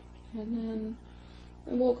 and then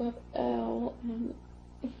I woke up Al, and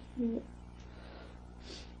he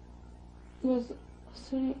was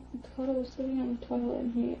sitting, Takoda was sitting on the toilet,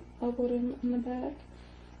 and he elbowed him in the back,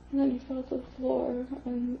 and then he fell to the floor,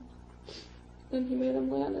 and then he made him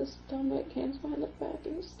lay on his stomach, hands behind the back,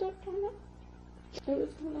 and he stepped on it. It was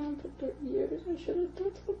going on for 30 years. I should have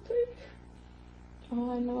done something.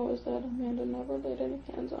 All I know is that Amanda never laid any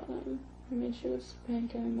hands on him. I mean, she would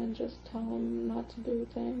spank him and just tell him not to do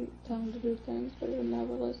things, but he would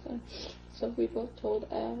never listen. So we both told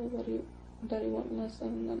Al that he wouldn't listen,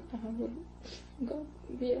 and then Al would go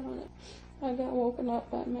be on it. I got woken up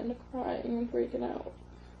by Amanda crying and freaking out.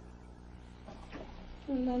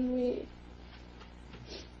 And then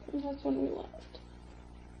that's when we left.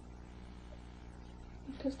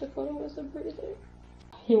 Because Takoda wasn't breathing.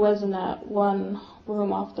 He was in that one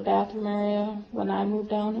room off the bathroom area when I moved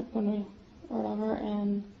down, or whatever,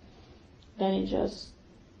 and then he just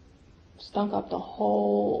stunk up the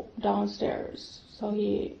whole downstairs. So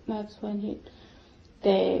that's when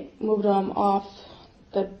they moved him off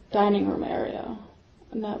the dining room area.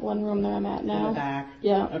 In that one room that I'm at now. In the back?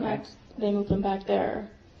 Yeah. Okay. They moved him back there.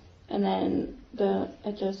 And then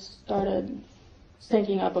it just started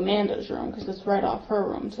stinking up Amanda's room because it's right off her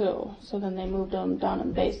room too. So then they moved him down in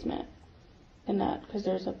the basement. Because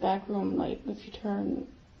there's a back room, like if you turn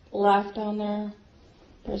left down there,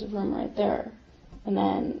 there's a room right there. And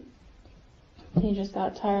then he just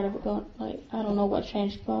got tired of it going, like, I don't know what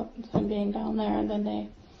changed about him being down there. And then they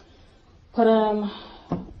put him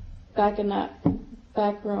back in that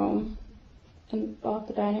back room and off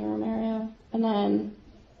the dining room area. And then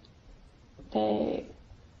they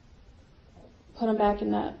put him back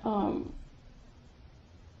in that room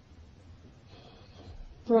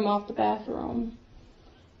off the bathroom.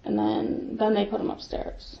 And then they put him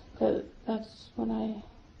upstairs. Because that's when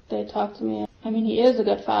they talked to me. I mean, he is a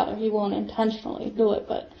good father. He won't intentionally do it,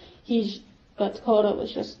 but Takoda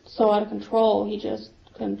was just so out of control. He just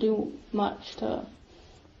couldn't do much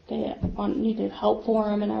they needed help for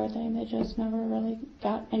him and everything. They just never really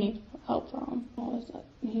got any help from him.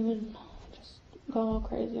 He would just go all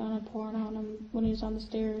crazy on him, pouring on him when he was on the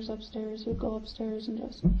stairs upstairs. He would go upstairs and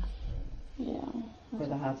just, yeah. Pour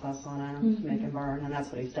the hot sauce on him to make him burn, and that's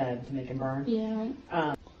what he said, to make him burn.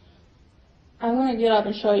 Yeah. I'm going to get up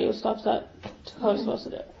and show you stuff that Takoda's supposed to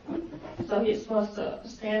do. So he's supposed to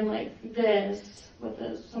stand like this with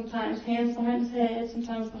his sometimes hands behind his head,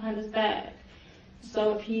 sometimes behind his back.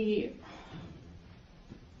 So if he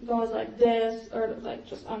goes like this or like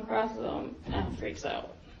just uncrosses them, and freaks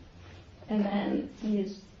out. And then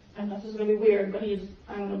I know this is going to be weird, but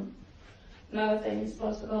another thing, he's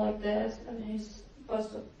supposed to go like this, and he's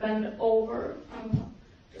supposed to bend over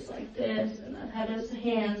just like this, and then have his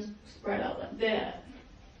hands spread out like that.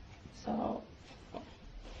 So,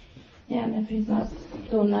 yeah, and if he's not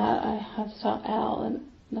doing that, I have to tell Al, and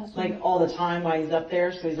that's Like all the time while he's up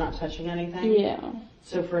there, so he's not touching anything? Yeah.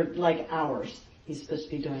 So for like hours, he's supposed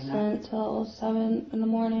to be doing that? Until 7 in the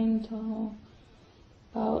morning till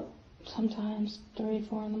about sometimes 3,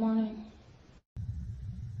 4 in the morning.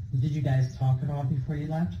 Did you guys talk at all before you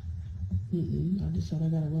left? I just said I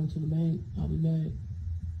gotta run to the bank. I'll be back.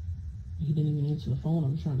 He didn't even answer the phone. I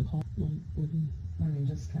was trying to call him. I mean,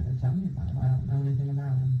 just kind of tell me about him. I don't know anything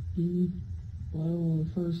about him. Well, when we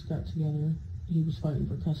first got together, he was fighting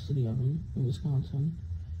for custody of him in Wisconsin.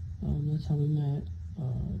 That's how we met.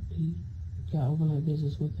 He got overnight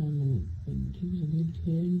visits with him, and he was a good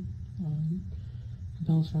kid.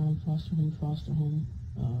 Bounced around foster home.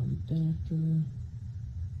 Then after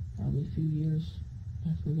probably a few years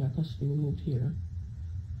after we got custody, we moved here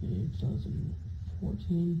in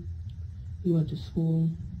 2014. He went to school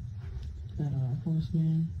at Horace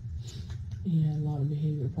Mann. He had a lot of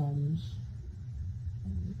behavior problems.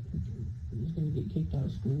 He was going to get kicked out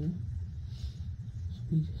of school. So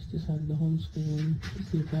we just decided to homeschool him to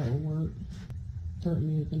see if that would work. Threatened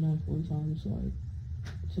me with a knife one time, so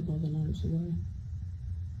I took all the knives away.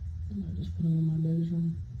 And I just put him in my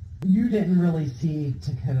bedroom. You didn't really see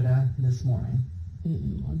Takoda this morning? I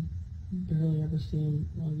barely ever see him.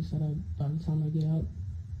 Like I said, by the time I get out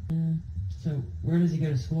there. So where does he go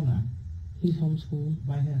to school now? He's homeschooled.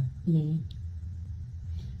 By who? Me.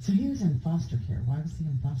 So he was in foster care. Why was he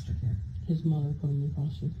in foster care? His mother put him in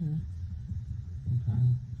foster care.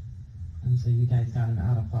 Okay. And so you guys got him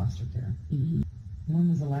out of foster care. When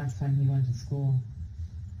was the last time he went to school?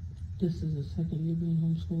 This is the second year being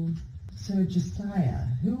homeschooled. So Josiah,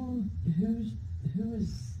 whose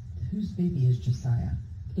baby is Josiah?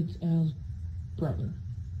 It's Al's brother.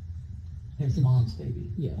 His mom's baby?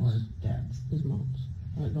 Yes. Or dad's? His mom's.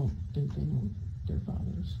 I don't think they know their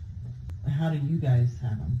fathers. How do you guys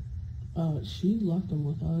have him? She left him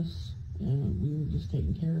with us, and we were just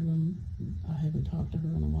taking care of him. I haven't talked to her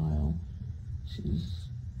in a while.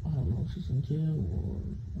 I don't know if she's in jail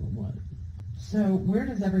or what. So where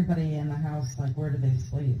does everybody in the house, like, where do they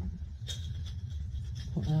sleep?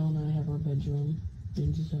 Well, Al and I have our bedroom.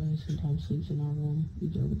 And Josiah sometimes sleeps in our room,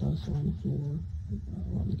 either with us or on the floor,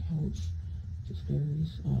 or on the couch. Just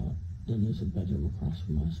varies. Then there's a bedroom across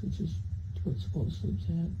from us, which is where Takoda sleeps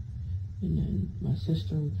at. And then my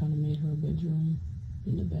sister, we kind of made her a bedroom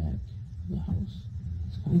in the back of the house.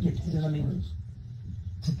 It's kind of Okay, so detached let me- for us.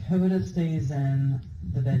 Takoda stays in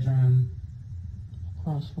the bedroom.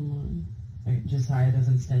 Across from mine. Like, Josiah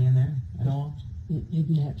doesn't stay in there at all? He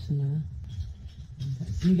naps in there.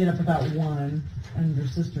 Okay. So you get up about 1, and your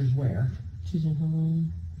sister's where? She's in her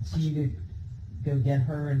room. So you go get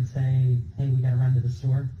her and say, hey, we gotta run to the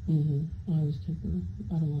store? I always take her.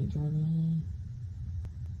 I don't like driving alone.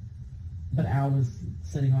 But Al was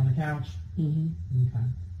sitting on the couch? Mm-hmm. Okay.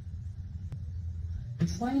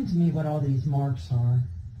 Explain to me what all these marks are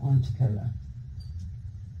on Takoda.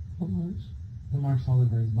 What marks? The marks all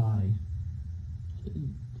over his body.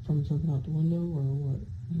 From jumping out the window or what?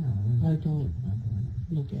 No. I don't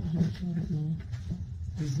look at him, so I don't know.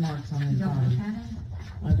 These marks on his You don't body. look at him?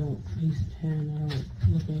 I don't, he's 10, I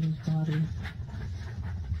don't look at his body.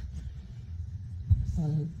 I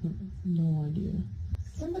have no idea.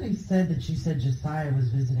 Somebody said that you said Josiah was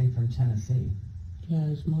visiting from Tennessee. Yeah,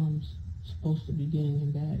 his mom's supposed to be getting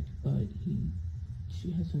him back, but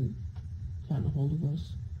she hasn't gotten a hold of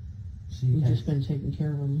us. We've just been taking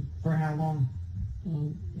care of him. For how long?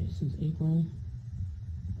 Since April.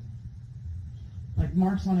 Like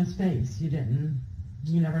marks on his face. You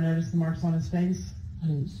never noticed the marks on his face? I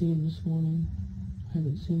didn't see him this morning. I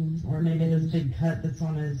haven't seen him. Or maybe this big cut that's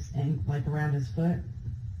on his ankle, like around his foot?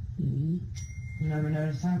 Mm-hmm. You never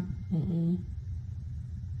noticed that? Uh-uh.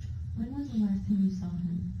 When was the last time you saw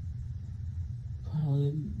him?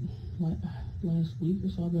 Probably last week or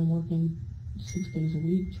so. I've been working 6 days a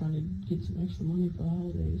week trying to get some extra money for the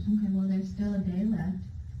holidays. Okay, well, there's still a day left.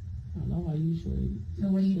 I know I usually... So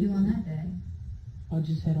what do you do on that day? I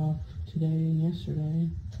just head off today and yesterday.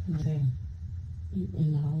 See.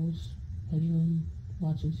 In the house, bedroom,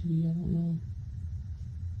 watching TV, I don't know.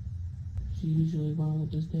 She's usually around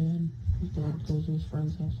with his dad. His dad goes to his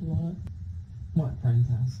friend's house a lot. What friend's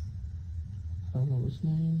house? I don't know his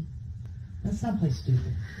name. Let's not play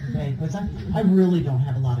stupid, okay? Because I really don't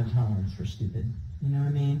have a lot of tolerance for stupid. You know what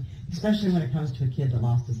I mean? Especially when it comes to a kid that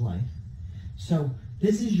lost his life. So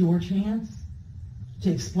this is your chance to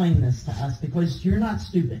explain this to us because you're not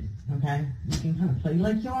stupid, okay? You can kind of play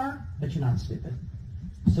like you are, but you're not stupid.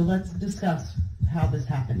 So let's discuss how this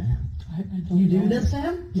happened to him. I don't You do know. this to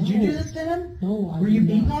him? Did you do this to him? No, I Were you did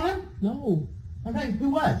beating not. on him? No, Okay, who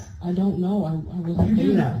was? I don't know. I wasn't You there.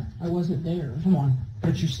 do know. I wasn't there. Come on,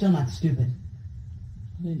 but you're still not stupid.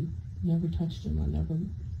 I never touched him. I never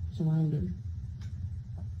was around him.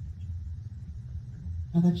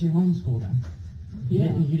 I thought you homeschooled him.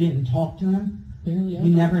 Yeah. You didn't talk to him? Barely ever.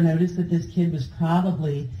 You never noticed that this kid was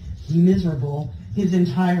probably miserable his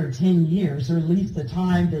entire 10 years, or at least the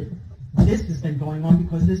time that this has been going on,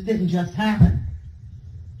 because this didn't just happen.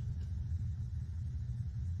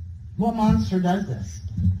 What monster does this?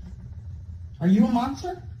 Are you a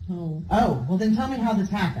monster? No, Oh, well then tell me how this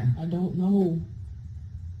happened. I don't know.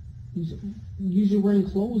 He's usually wearing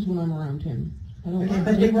clothes when I'm around him. I don't Okay,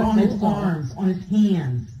 but they take were the on his clothes off. arms, on his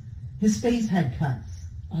hands. His face had cuts.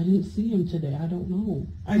 I didn't see him today. I don't know.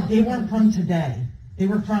 They weren't from today. They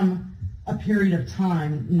were from a period of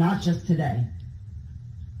time, not just today.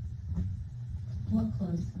 What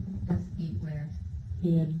clothes does he wear?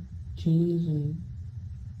 He had jeans and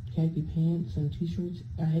khaki pants and t-shirts.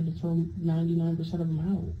 I had to throw 99% of them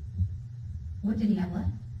out. What did he have left?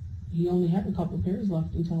 He only had a couple pairs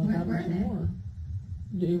left until I Where got were him some they? more.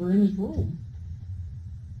 They were in his room.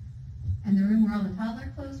 And the room where all the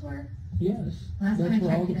toddler clothes were? Yes. Last That's time I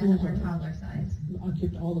where all checked, the he doesn't clothes wear are. toddler size. I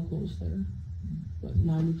kept all the clothes there. But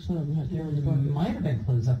 90% of them had to go in the There garbage. might have been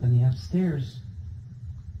clothes up in the upstairs.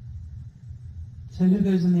 So who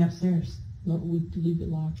goes in the upstairs? No, we leave it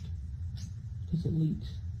locked because it leaks.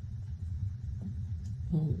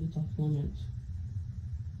 No, it's off limits.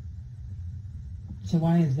 So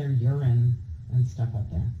why is there urine and stuff up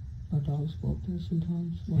there? Our dogs go up there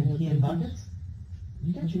sometimes. when they And have pee in babies. buckets?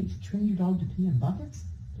 You got to train your dog to pee in buckets?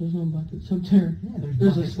 There's no buckets up there. Yeah,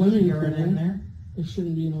 There's a buckets swimming with urine pool. in there. There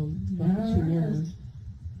shouldn't be no buckets Yeah, in there there. is.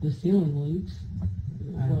 The ceiling leaks.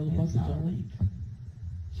 Where the It's buckets not a are. leak.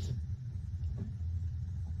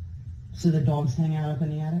 So the dogs hang out up in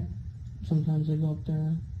the attic? Sometimes they go up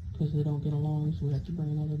there because they don't get along, so we have to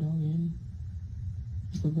bring another dog in.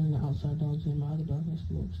 If we bring the outside dogs in, my other dog has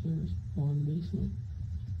to go upstairs or in the basement.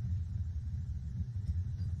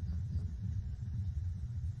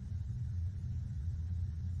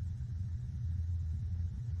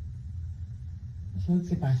 So let's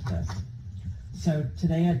get back to this. So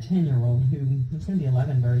today a 10-year-old who is going to be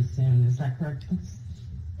 11 very soon, is that correct?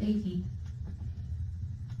 18.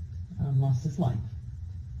 Lost his life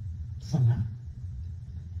somehow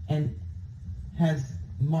and has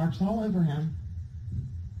marks all over him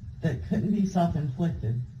that couldn't be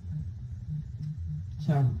self-inflicted.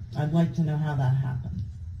 So I'd like to know how that happened.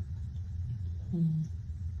 Can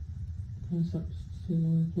I say the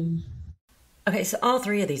word, please? Okay, so all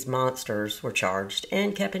three of these monsters were charged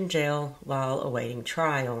and kept in jail while awaiting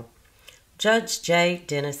trial. Judge J.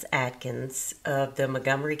 Dennis Atkins of the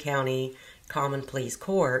Montgomery County Common Pleas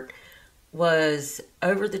Court was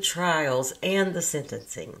over the trials and the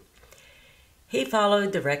sentencing. He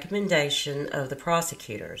followed the recommendation of the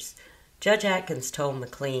prosecutors. Judge Atkins told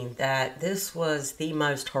McLean that this was the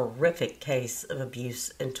most horrific case of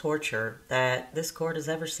abuse and torture that this court has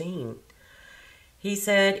ever seen. He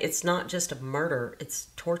said it's not just a murder, it's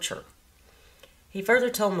torture. He further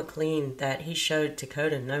told McLean that he showed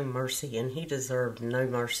Takoda no mercy and he deserved no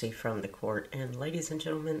mercy from the court. And ladies and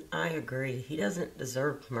gentlemen, I agree. He doesn't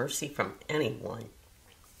deserve mercy from anyone.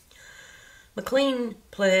 McLean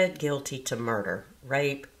pled guilty to murder,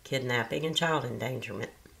 rape, kidnapping, and child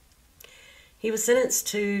endangerment. He was sentenced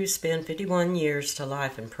to spend 51 years to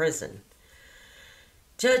life in prison.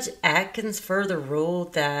 Judge Atkins further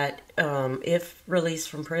ruled that if released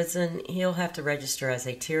from prison, he'll have to register as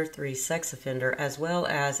a Tier 3 sex offender as well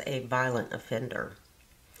as a violent offender.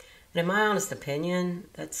 And in my honest opinion,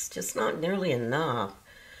 that's just not nearly enough.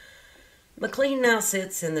 McLean now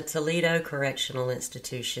sits in the Toledo Correctional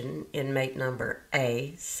Institution, inmate number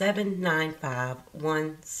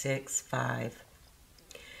A795165.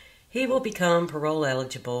 He will become parole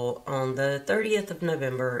eligible on the 30th of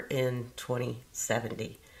November in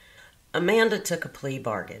 2070. Amanda took a plea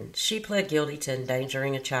bargain. She pled guilty to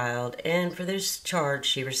endangering a child, and for this charge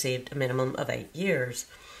she received a minimum of 8 years.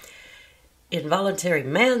 Involuntary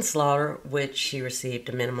manslaughter, which she received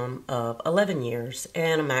a minimum of 11 years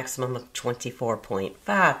and a maximum of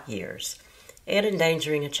 24.5 years. And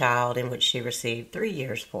endangering a child, in which she received 3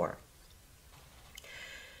 years for.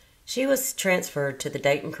 She was transferred to the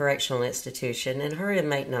Dayton Correctional Institution, and her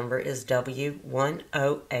inmate number is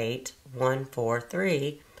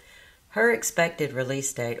W108143. Her expected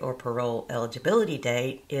release date or parole eligibility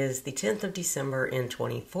date is the 10th of December in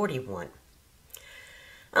 2041.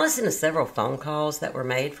 I listened to several phone calls that were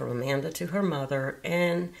made from Amanda to her mother,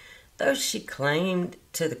 and though she claimed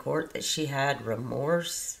to the court that she had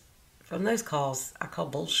remorse, from those calls I call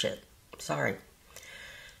bullshit. Sorry.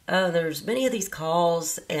 There's many of these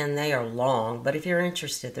calls, and they are long, but if you're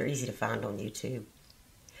interested, they're easy to find on YouTube.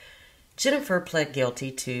 Jennifer pled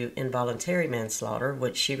guilty to involuntary manslaughter,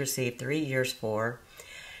 which she received 3 years for,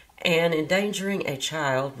 and endangering a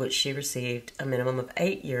child, which she received a minimum of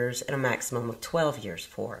 8 years and a maximum of 12 years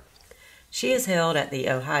for. She is held at the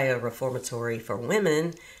Ohio Reformatory for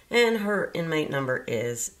Women, and her inmate number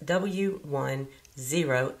is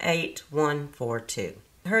W108142.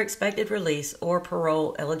 Her expected release or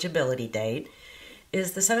parole eligibility date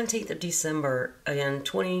is the 17th of December in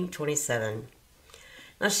 2027.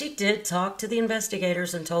 Now, she did talk to the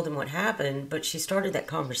investigators and told them what happened, but she started that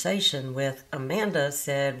conversation with, Amanda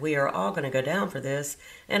said, we are all going to go down for this,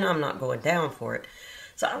 and I'm not going down for it.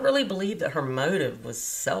 So I really believe that her motive was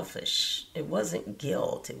selfish. It wasn't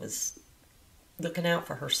guilt. It was looking out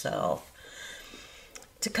for herself.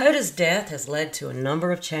 Takoda's death has led to a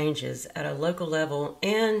number of changes at a local level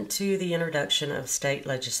and to the introduction of state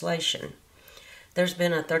legislation. There's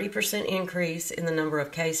been a 30% increase in the number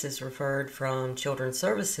of cases referred from Children's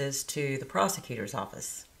Services to the prosecutor's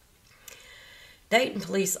office. Dayton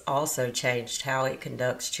Police also changed how it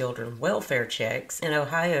conducts children welfare checks, and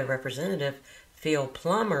Ohio Representative Phil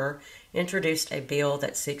Plummer introduced a bill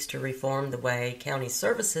that seeks to reform the way county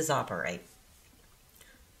services operate.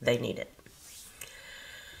 They need it.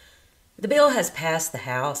 The bill has passed the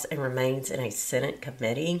House and remains in a Senate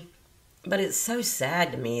committee, but it's so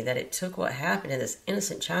sad to me that it took what happened to this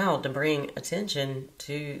innocent child to bring attention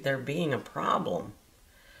to there being a problem.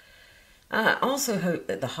 I also hope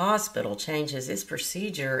that the hospital changes its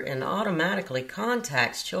procedure and automatically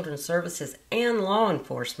contacts Children's Services and law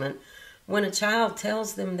enforcement when a child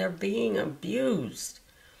tells them they're being abused.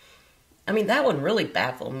 I mean, that would really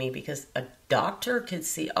baffle me, because a doctor could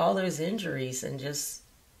see all those injuries and just,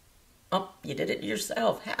 oh, you did it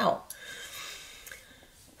yourself. How?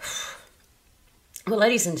 Well,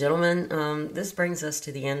 ladies and gentlemen, this brings us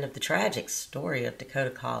to the end of the tragic story of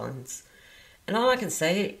Takoda Collins. And all I can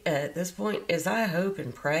say at this point is I hope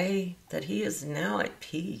and pray that he is now at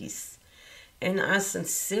peace. And I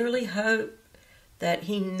sincerely hope that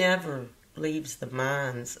he never leaves the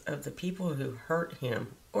minds of the people who hurt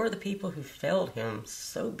him or the people who failed him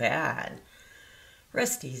so bad.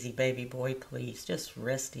 Rest easy, baby boy, please. Just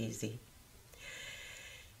rest easy.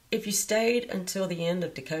 If you stayed until the end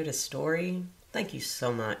of Takoda's story, thank you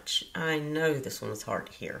so much. I know this one was hard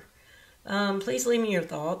to hear. Please leave me your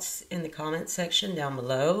thoughts in the comments section down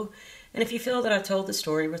below. And if you feel that I told the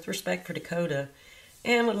story with respect for Takoda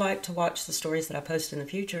and would like to watch the stories that I post in the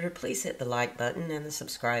future, please hit the like button and the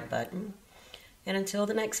subscribe button. And until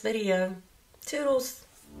the next video, toodles!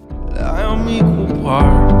 I am equal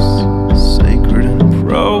parts, sacred and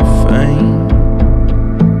profane.